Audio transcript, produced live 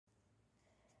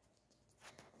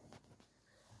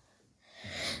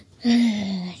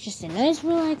Just a nice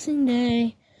relaxing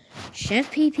day.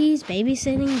 Chef PP's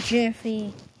babysitting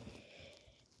Jeffy.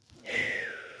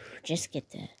 Just get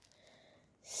to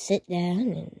sit down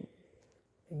and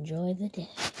enjoy the day.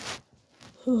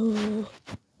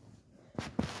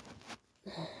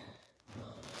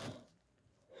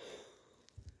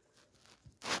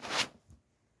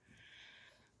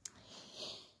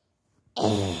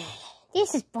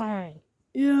 This is boring.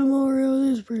 Yeah, Mario,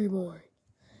 this is pretty boring.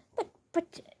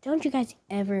 But don't you guys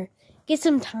ever get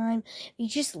some time? You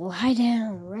just lie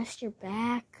down, rest your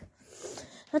back,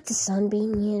 let the sun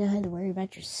beam you. You don't have to worry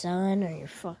about your son or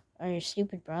your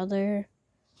stupid brother.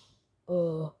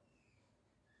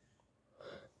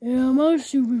 Yeah, my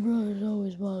stupid brother's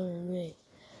always bothering me.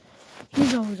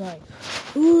 He's always like,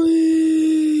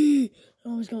 "Oi!"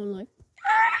 Always going like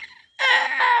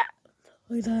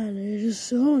that, and it's just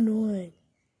so annoying.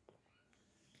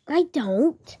 I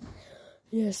don't.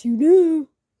 Yes, you do.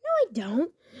 No, I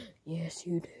don't. Yes,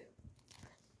 you do.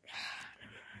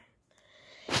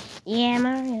 Yeah,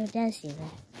 Mario does do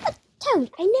that. But Toad,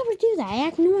 I never do that. I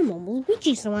act normal.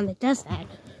 Luigi's the one that does that.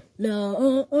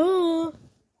 No,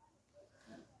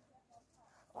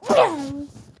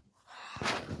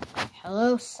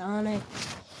 Hello, Sonic.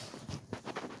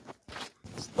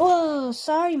 Whoa,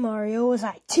 sorry, Mario. Was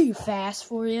I too fast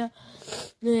for you?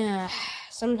 Yeah,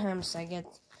 sometimes I get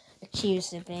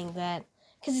accused of being that.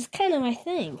 Because it's kind of my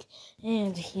thing.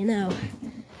 And,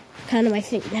 kind of my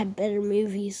thing to have better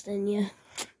movies than you.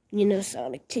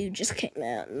 Sonic 2 just came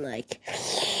out and,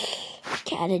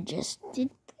 kind of just did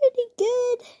pretty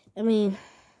good. I mean,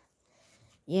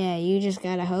 yeah, you just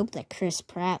gotta hope that Chris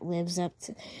Pratt lives up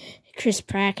to... Chris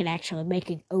Pratt could actually make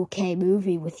an okay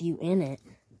movie with you in it.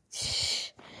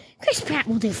 Chris Pratt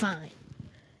will do fine.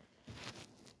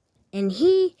 And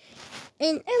the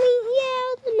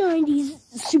 90s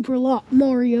Super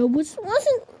Mario wasn't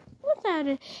without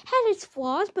it. Had its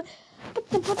flaws, but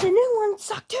the new ones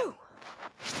suck too.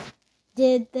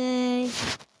 Did they?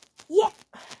 Yeah.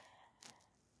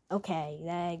 Okay,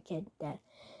 I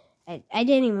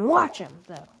didn't even watch them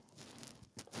though.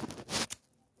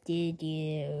 Did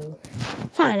you?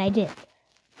 Fine, I did.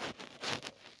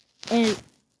 And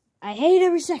I hate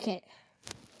every second.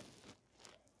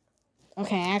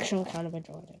 Okay, I actually kind of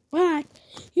enjoyed it. But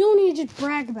you don't need to just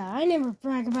brag about it. I never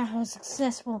brag about how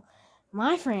successful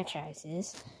my franchise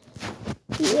is.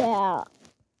 Yeah.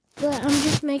 But I'm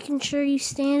just making sure you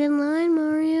stand in line,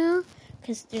 Mario.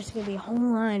 Because there's going to be a whole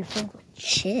line filled with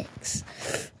chicks.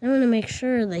 I want to make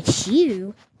sure that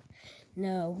you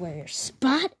know where your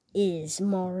spot is,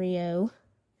 Mario.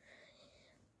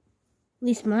 At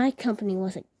least my company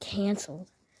wasn't canceled.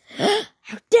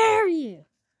 How dare you!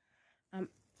 I'm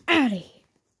out of here.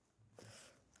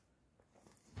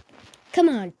 Come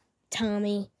on,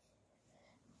 Tommy.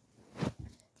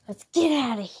 Let's get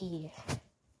out of here.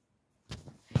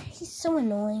 He's so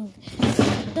annoying.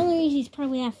 The only reason he's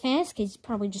probably that fast because he's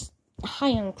probably just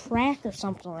high on crack or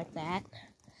something like that.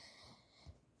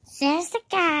 Says the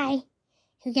guy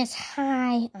who gets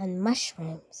high on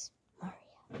mushrooms, Mario.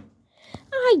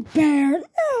 No, I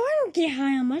don't get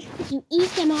high on mushrooms. You eat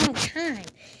them all the time.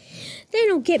 They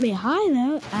don't get me high,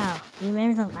 though. Oh, you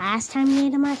remember the last time you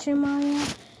ate a mushroom, Mario?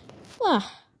 Well,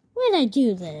 what did I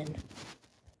do then?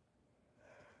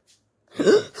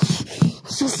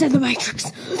 Just in the Matrix.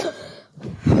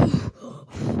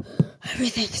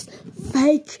 Everything's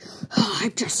fake. Oh,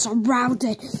 I'm just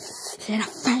surrounded in a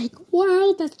fake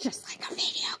world that's just like a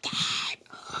video game.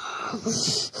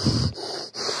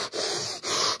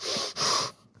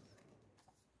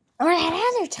 Or that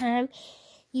other time,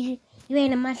 you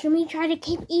ate a mushroom, you tried to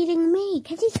keep eating me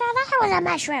because you thought I was a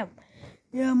mushroom.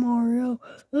 Yeah, Mario,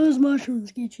 those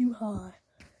mushrooms get you high.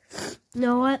 You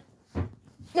know what?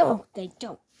 No, they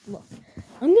don't. Look,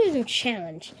 I'm going to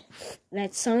challenge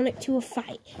that Sonic to a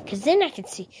fight, because then I can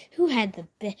see who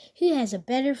has a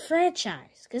better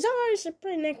franchise, because ours are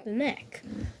pretty neck to neck.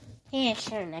 Yeah,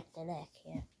 sure, neck to neck,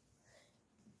 yeah.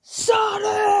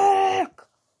 Sonic!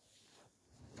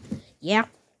 Yeah.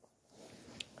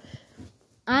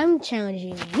 I'm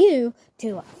challenging you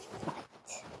to a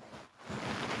fight.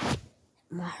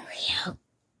 Mario.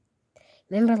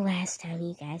 Remember last time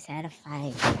you guys had a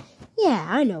fight? Yeah,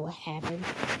 I know what happened.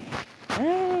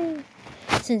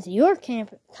 Since your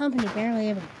company barely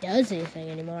ever does anything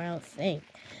anymore, I don't think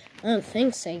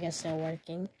Sega's still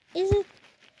working. Is it?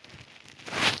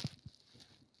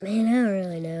 Man, I don't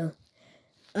really know.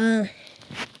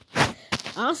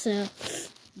 Also,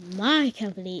 my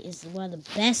company is one of the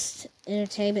best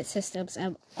entertainment systems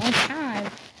of all time.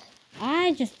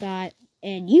 I just thought,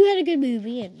 and you had a good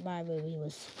movie, and my movie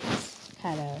was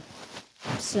kind of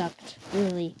sucked,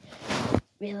 really.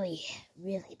 really,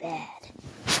 really bad.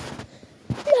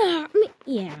 Yeah,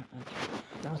 yeah,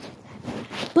 okay, I'll take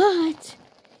that. But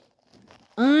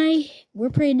we're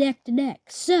pretty neck to neck.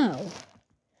 So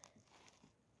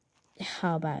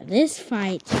how about this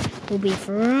fight will be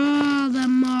for all the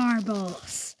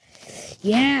marbles?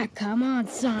 Yeah, come on,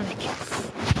 Sonic.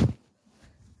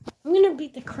 I'm gonna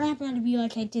beat the crap out of you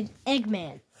like I did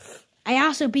Eggman. I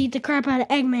also beat the crap out of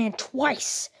Eggman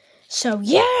twice. So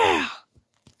yeah!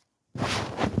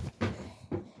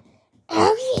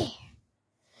 Oh yeah!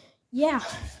 Yeah.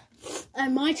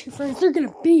 And my two friends, they're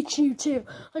gonna beat you too.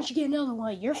 Why don't you get another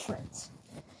one of your friends?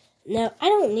 No, I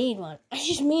don't need one. It's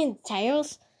just me and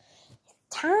Tails.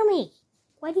 Tommy,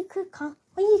 why do you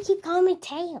keep calling me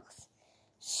Tails?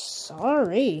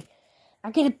 Sorry.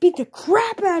 I'm gonna beat the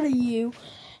crap out of you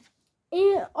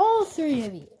and all three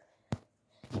of you.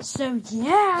 So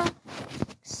yeah.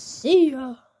 See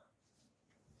ya.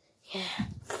 Yeah.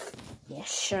 Yeah,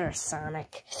 sure,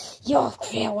 Sonic. You'll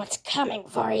feel what's coming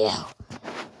for you.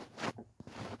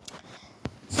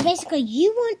 So basically,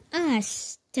 you want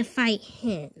us to fight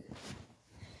him.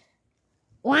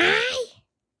 Why?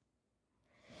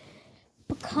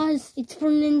 Because it's for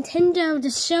Nintendo to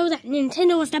show that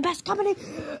Nintendo is the best company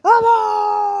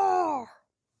ever!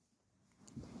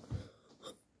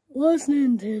 What's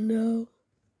Nintendo?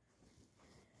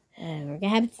 We're gonna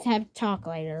have to talk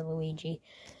later, Luigi.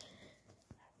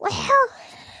 Well,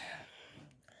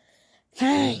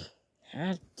 fine,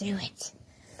 I'll do it.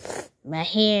 But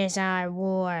here's our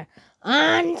war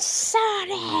on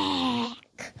Sonic!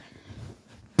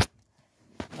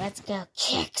 Let's go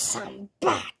kick some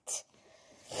butt!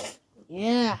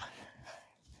 Yeah.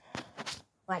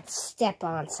 Let's step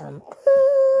on some.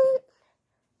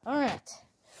 Alright.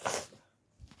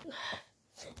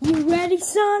 You ready,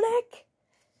 Sonic?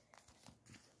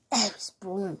 I was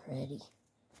born ready.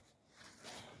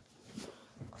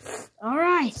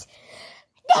 Alright.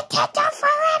 Nintendo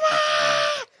forever!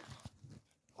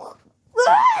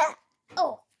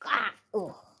 Oh, God.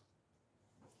 Oh.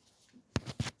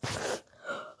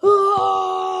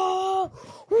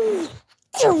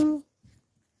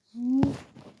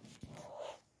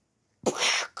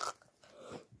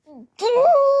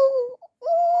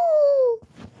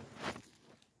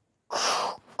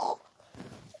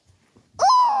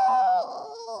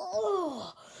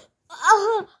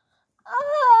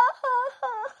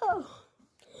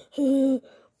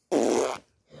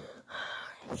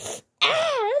 I'm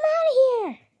out of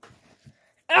here.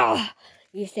 Oh,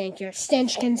 you think your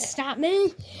stench can stop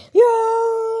me? Yeah.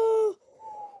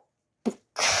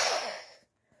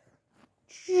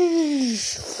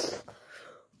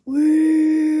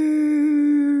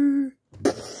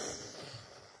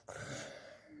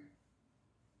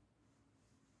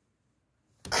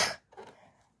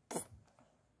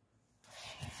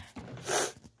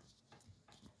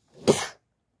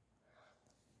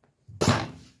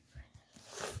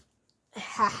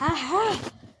 Ha ha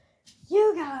ha!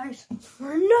 You guys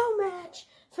were no match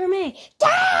for me.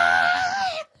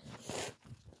 Ah!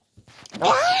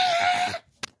 Ah!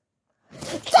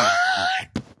 Ah!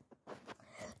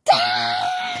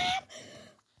 Ah!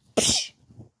 Psh!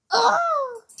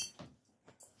 Oh!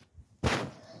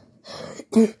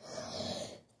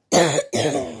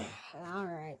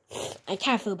 Alright. I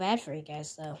kind of feel bad for you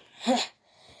guys, though.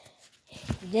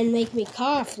 You didn't make me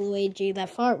cough, Luigi.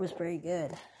 That fart was pretty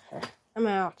good. I'm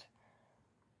out.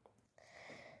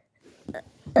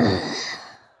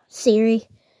 Siri,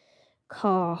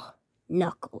 call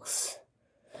Knuckles.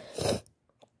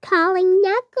 Calling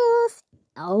Knuckles.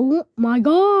 Oh my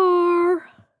God.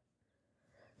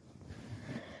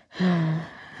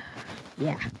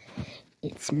 Yeah,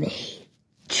 it's me.